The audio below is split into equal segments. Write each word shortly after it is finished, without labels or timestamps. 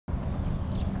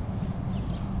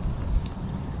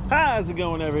How's it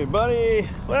going, everybody?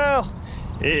 Well,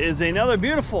 it is another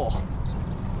beautiful,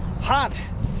 hot,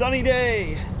 sunny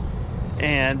day,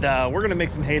 and we're gonna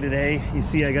make some hay today. You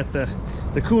see, I got the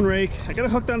coon rake. I got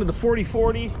it hooked onto the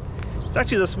 4040. It's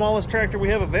actually the smallest tractor we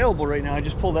have available right now. I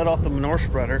just pulled that off the manure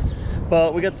spreader,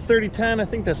 but we got the 3010. I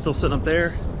think that's still sitting up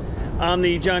there on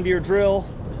the John Deere drill.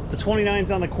 The 29's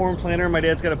on the corn planter. My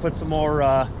dad's got to put some more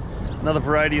another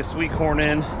variety of sweet corn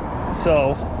in,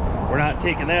 so we're not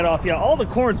taking that off yet. All the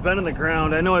corn's been in the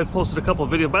ground. I know I've posted a couple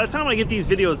of videos. By the time I get these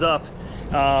videos up,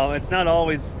 it's not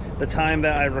always the time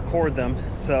that I record them.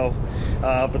 So,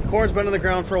 but the corn's been in the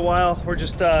ground for a while. We're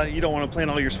just, you don't want to plant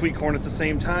all your sweet corn at the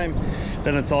same time.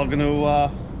 Then it's all going to,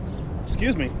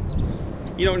 excuse me,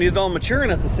 you don't need it all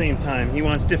maturing at the same time. He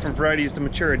wants different varieties to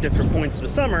mature at different points of the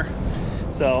summer.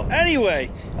 So anyway,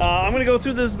 I'm going to go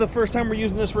through this. Is the first time we're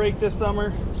using this rake this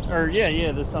summer. Or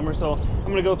yeah, this summer. So I'm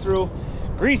going to go through,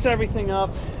 grease everything up.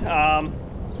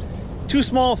 2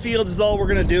 small fields is all we're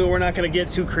gonna do. We're not gonna get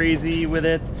too crazy with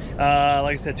it. Like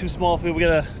I said, 2 small fields. We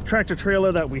got a tractor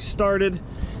trailer that we started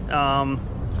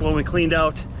when we cleaned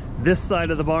out this side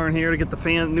of the barn here to get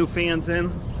the new fans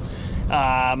in.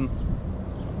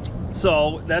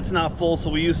 So that's not full, so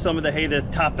we use some of the hay to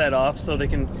top that off so they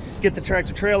can get the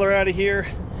tractor trailer out of here.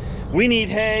 We need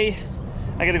hay.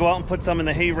 I gotta go out and put some in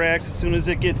the hay racks as soon as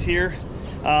it gets here.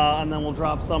 And then we'll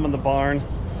drop some in the barn.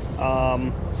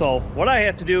 So what I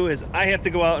have to do is I have to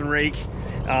go out and rake.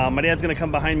 My dad's gonna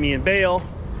come behind me and bale,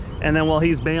 and then while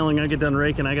he's baling, I get done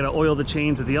raking. I gotta oil the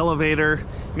chains of the elevator,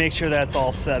 make sure that's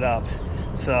all set up.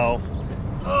 So,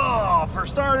 for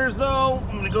starters though,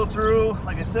 I'm gonna go through,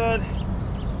 like I said,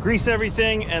 grease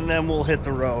everything, and then we'll hit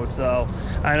the road. So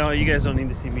I know you guys don't need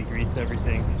to see me grease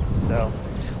everything. So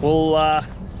we'll,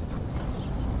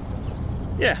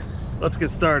 yeah, let's get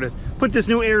started. Put this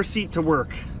new air seat to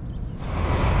work.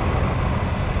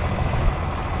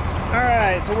 All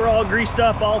right, so we're all greased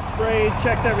up, all sprayed,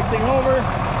 checked everything over.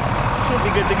 Should be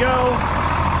good to go.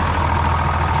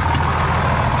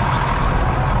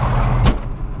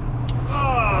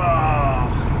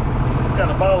 Got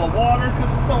a bottle of water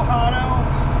because it's so hot out.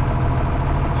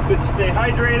 It's good to stay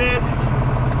hydrated.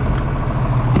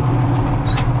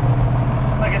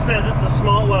 Like I said, this is a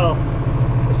small, well,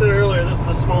 I said earlier, this is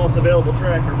the smallest available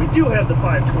tractor. We do have the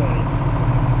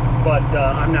 520, but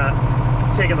I'm not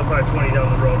taking the 520 down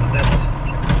the road with this.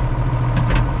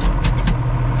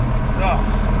 So,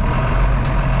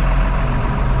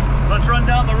 let's run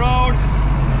down the road.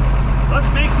 Let's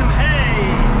make some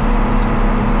hay.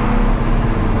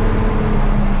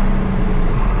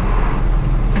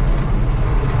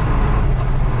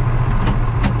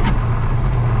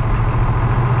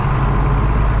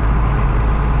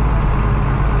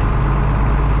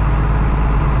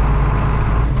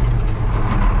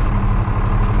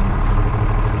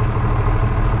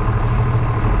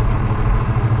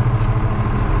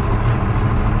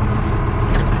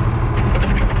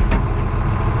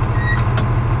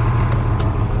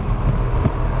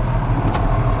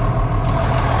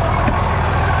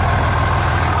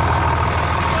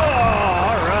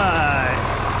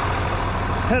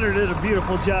 Header did a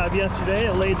beautiful job yesterday.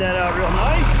 It laid that out real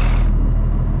nice.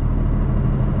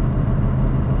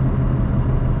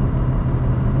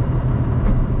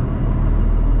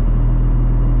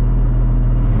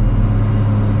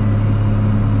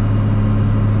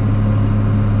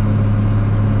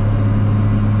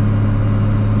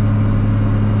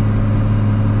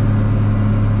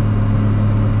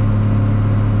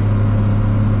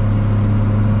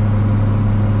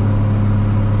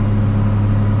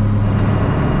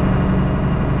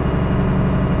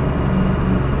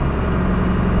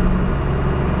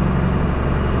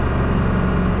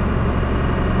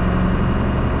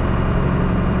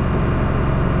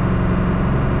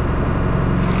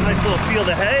 Field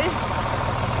of hay.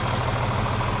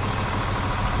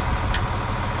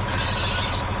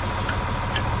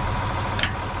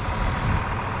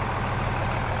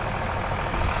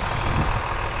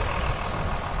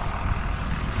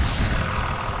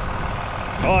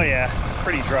 Oh yeah,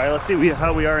 pretty dry. Let's see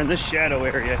how we are in this shadow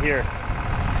area here.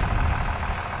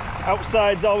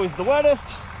 Outside's always the wettest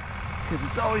because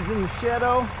it's always in the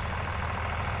shadow.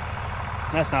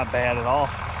 That's not bad at all.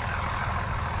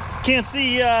 Can't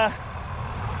see,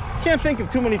 can't think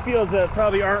of too many fields that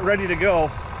probably aren't ready to go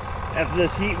after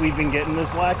this heat we've been getting,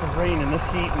 this lack of rain and this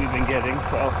heat we've been getting.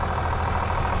 So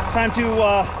time to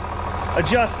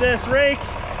adjust this rake.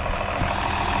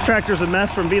 Tractor's a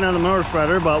mess from being on the motor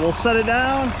spreader, but we'll set it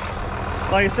down.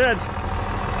 Like I said,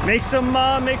 make some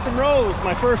rows.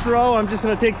 My first row, I'm just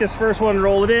gonna take this first one,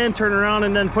 roll it in, turn around,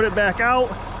 and then put it back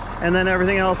out, and then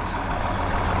everything else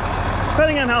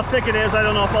Depending on how thick it is, I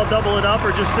don't know if I'll double it up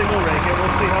or just single rake it.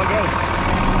 We'll see how it goes.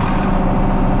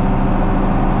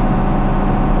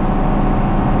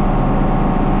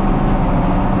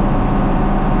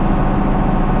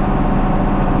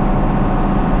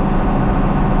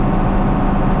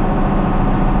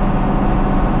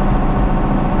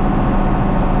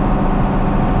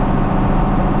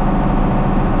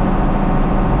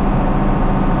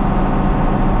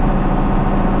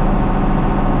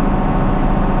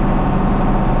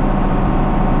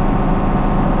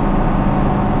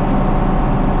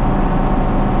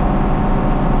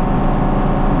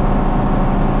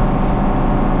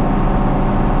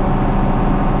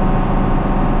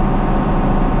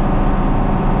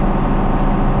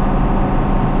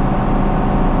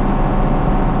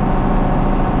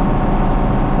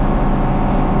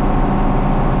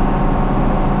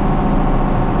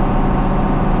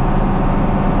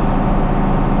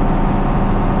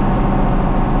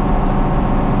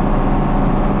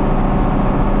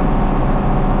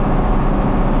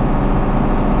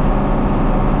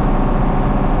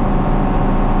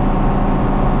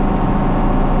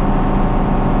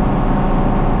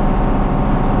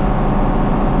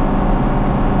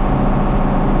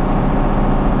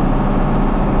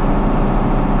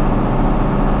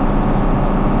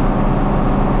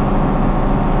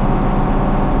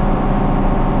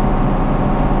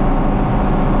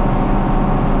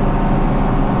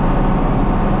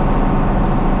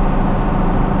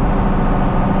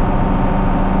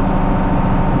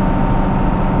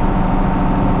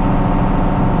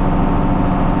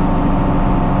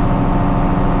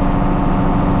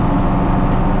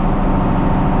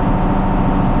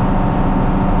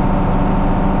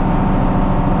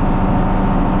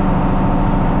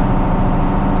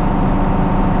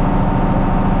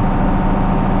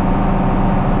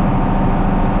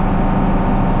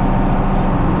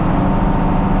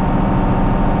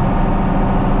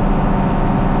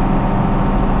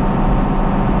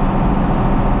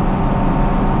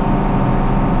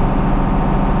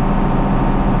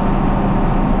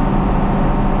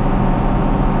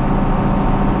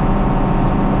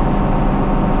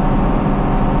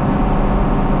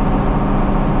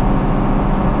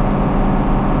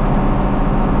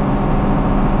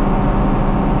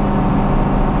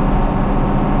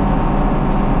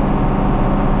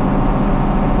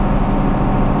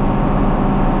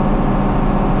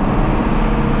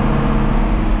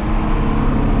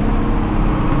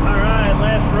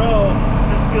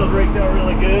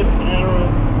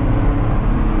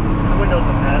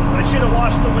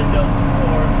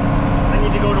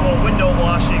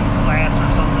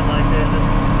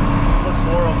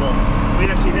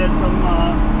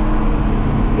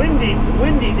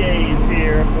 Windy days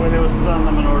here when there was sun on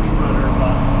the manure spreader,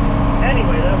 but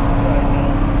anyway, that was a side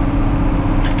note.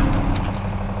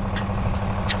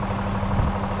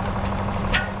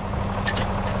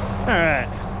 All right,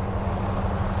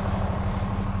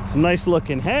 some nice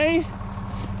looking hay.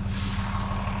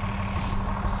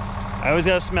 I always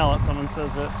gotta smell it. Someone says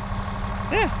it.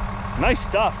 Yeah, nice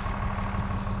stuff.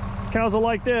 Cows will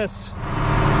like this.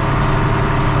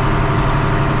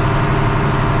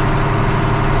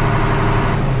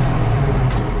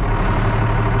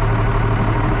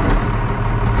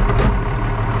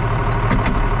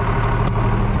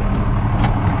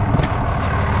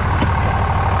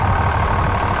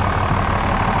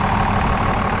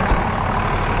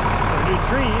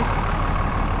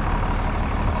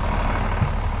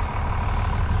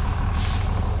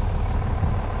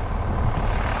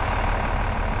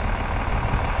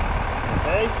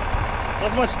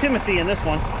 Not as much Timothy in this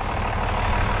one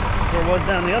as there was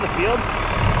down the other field.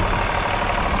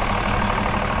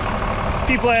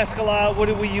 People ask a lot, what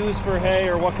do we use for hay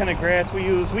or what kind of grass we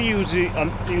use? We usually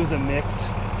use a mix.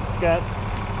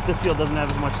 This field doesn't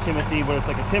have as much Timothy, but it's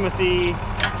like a Timothy,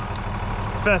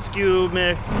 fescue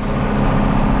mix.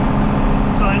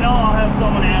 So I know I'll have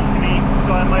someone ask me,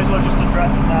 so I might as well just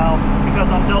address it now because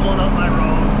I'm doubling up my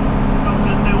rows. Someone's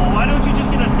gonna say, well, why don't you just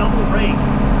get a double rake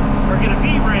or get a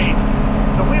V rake?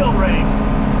 The wheel rake.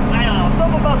 I don't know,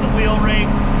 something about the wheel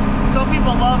rakes. Some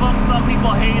people love them, some people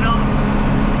hate them.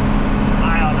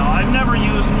 I don't know, I've never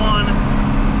used one.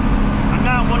 I'm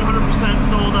not 100%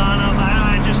 sold on them.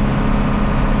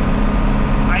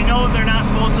 I know they're not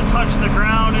supposed to touch the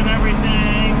ground and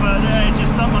everything, but it's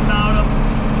just something about them.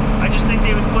 I just think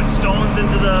they would put stones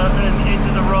into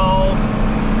the row.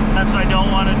 That's what I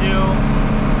don't want to do.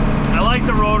 I like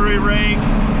the rotary rake.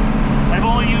 I've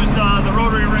only used the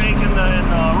rotary rake and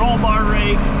the roll bar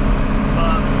rake,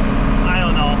 but I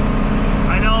don't know.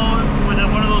 I know with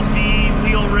one of those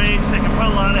wheel rakes, they can put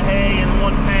a lot of hay in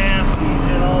one pass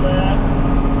and all that.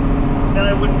 Then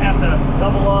I wouldn't have to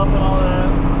double up and all that.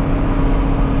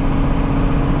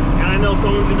 And I know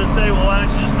someone's going to say, well, why don't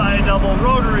you just buy a double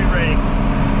rotary rake?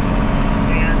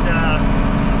 And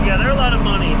yeah, they're a lot of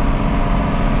money.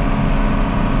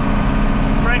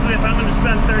 Frankly, if I'm going to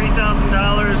spend $30,000,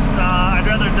 I'd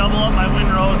rather double up my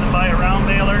windrows and buy a round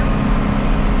baler.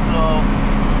 So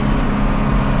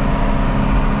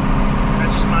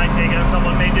that's just my take on it.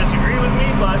 Someone may disagree with me,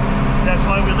 but that's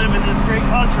why we live in this great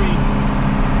country.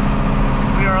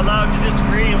 We are allowed to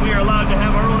disagree and we are allowed to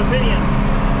have our own opinions.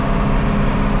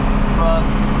 But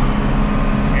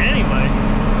anyway,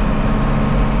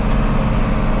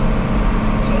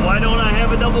 so why don't I have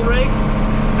a double rake?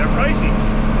 They're pricey.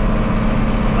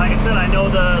 Like I said, I know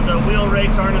the wheel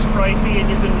rakes aren't as pricey, and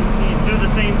you do the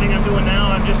same thing I'm doing now.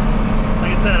 I'm just,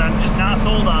 like I said, I'm just not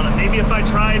sold on it. Maybe if I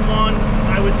tried one,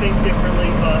 I would think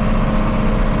differently, but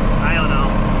I don't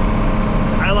know.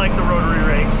 I like the rotary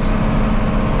rakes.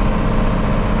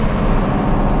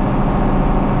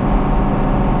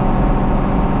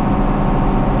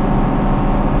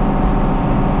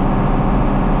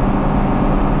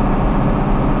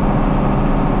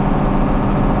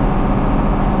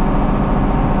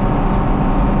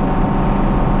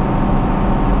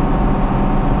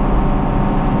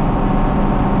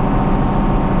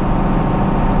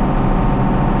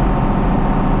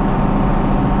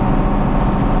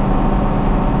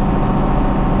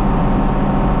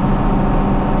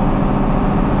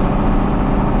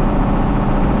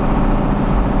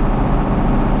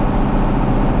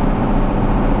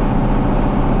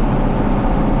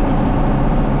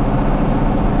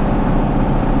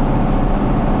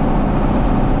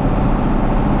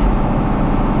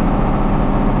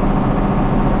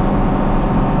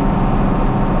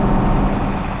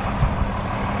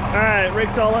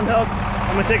 Rake's all unhooked.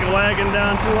 I'm gonna take a wagon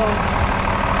down to them.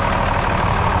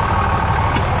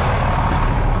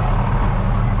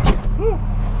 Whew.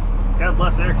 God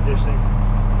bless air conditioning.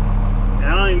 And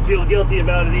I don't even feel guilty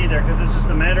about it either, because it's just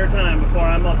a matter of time before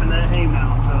I'm up in that hay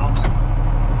mow. So,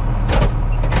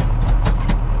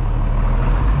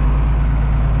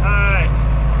 all right,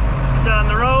 sit down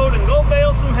the road and go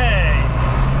bale some hay.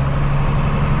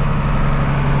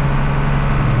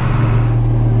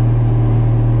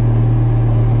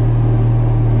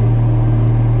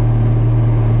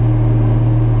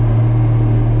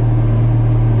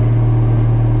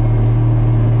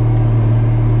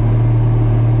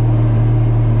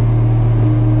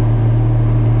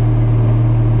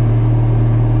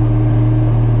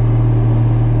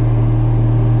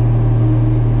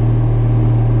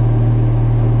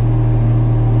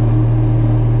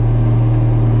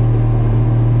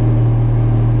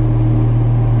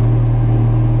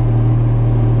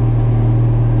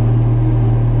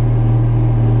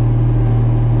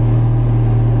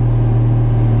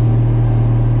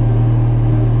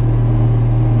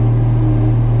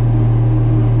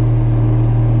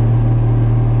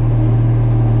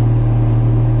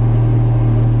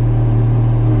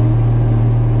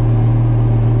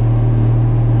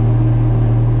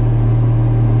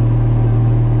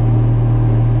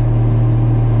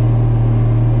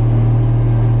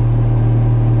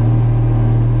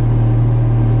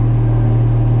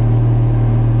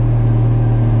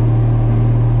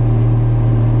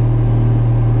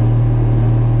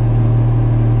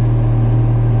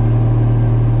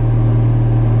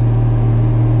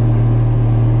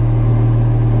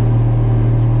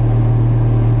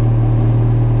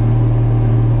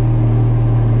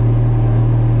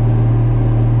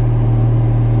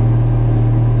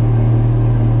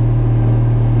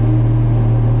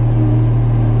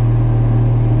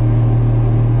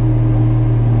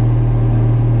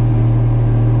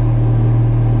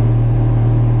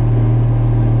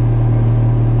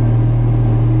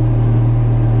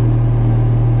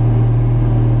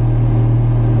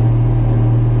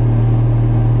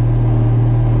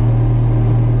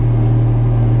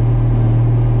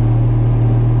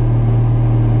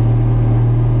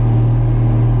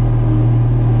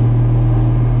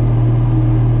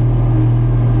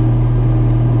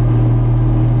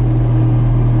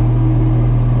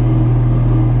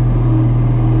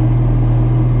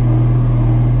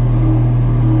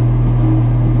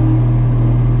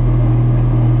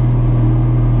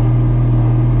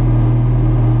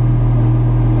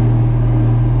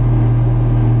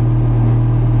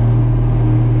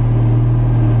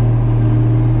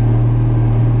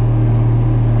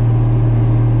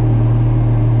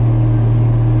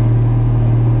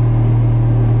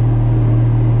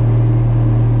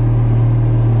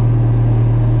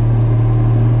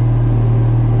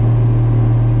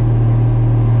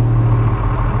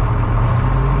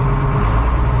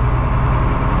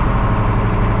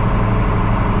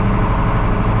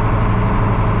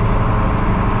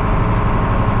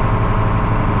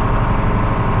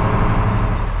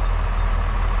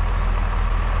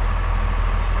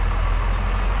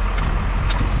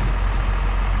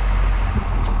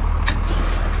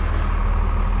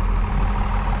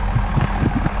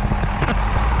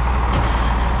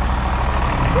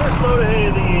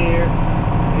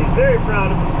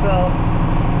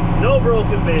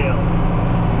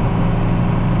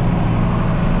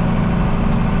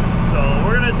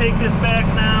 take this back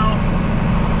now.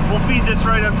 We'll feed this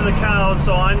right up to the cows,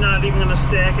 so I'm not even gonna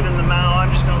stack it in the mow.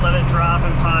 I'm just gonna let it drop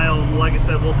and pile. Like I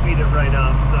said, we'll feed it right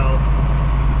up. So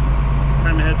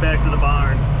time to head back to the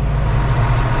barn.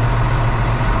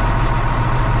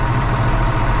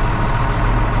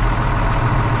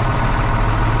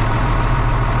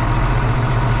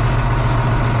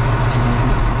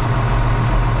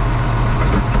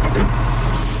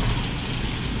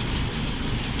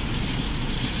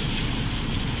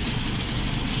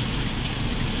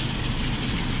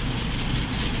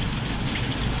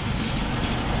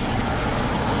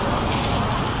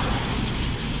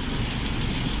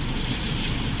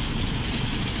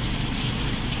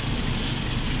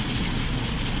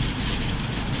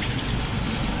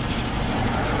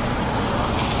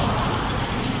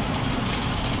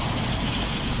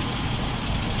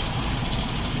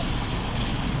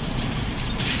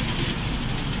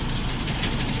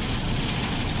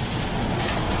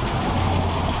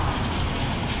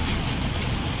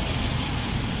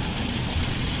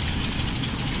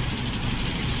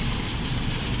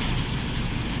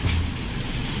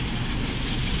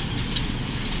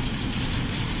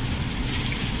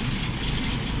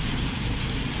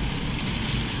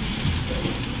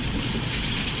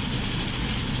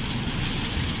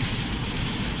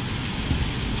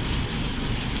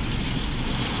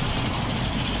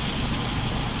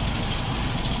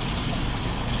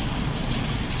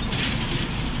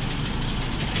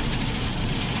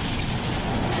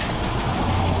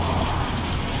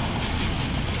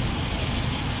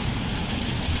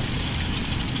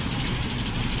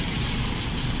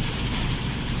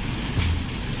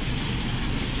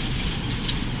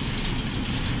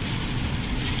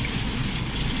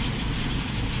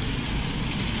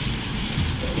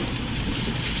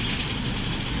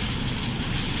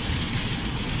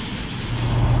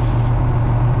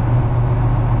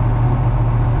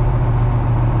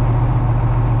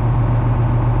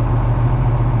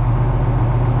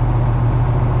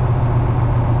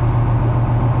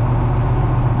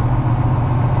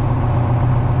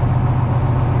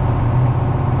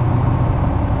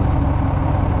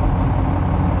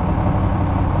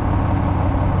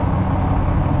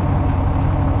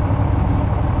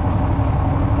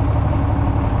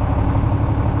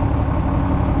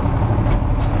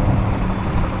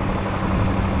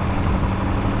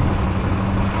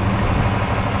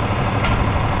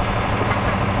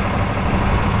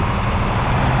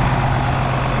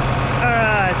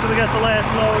 got the last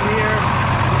load here.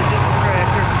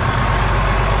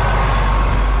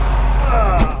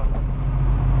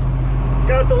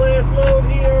 Got the last load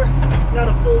here. Not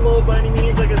a full load by any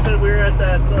means. Like I said, we were at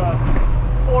that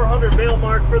 400 bale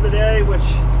mark for the day, which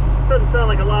doesn't sound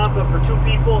like a lot, but for two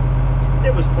people,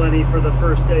 it was plenty for the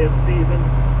first day of the season.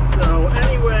 So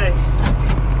anyway,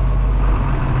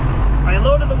 I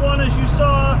loaded the one as you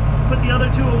saw, put the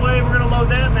other two away. We're gonna load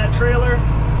that in that trailer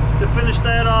to finish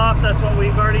that off. That's what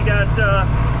we've already got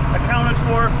accounted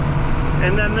for.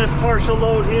 And then this partial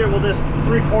load here, well, this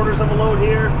 3/4 of a load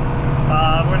here,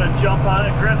 we're gonna jump on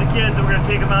it, grab the kids, and we're gonna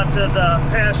take them out to the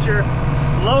pasture,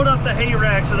 load up the hay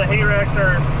racks so the hay racks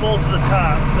are full to the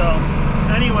top. So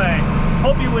anyway,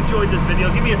 hope you enjoyed this video.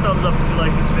 Give me a thumbs up if you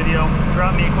like this video.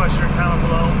 Drop me a question or comment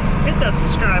below. Hit that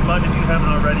subscribe button if you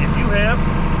haven't already. If you have,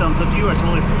 thumbs up to you. I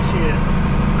totally appreciate it.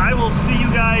 I will see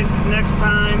you guys next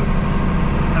time.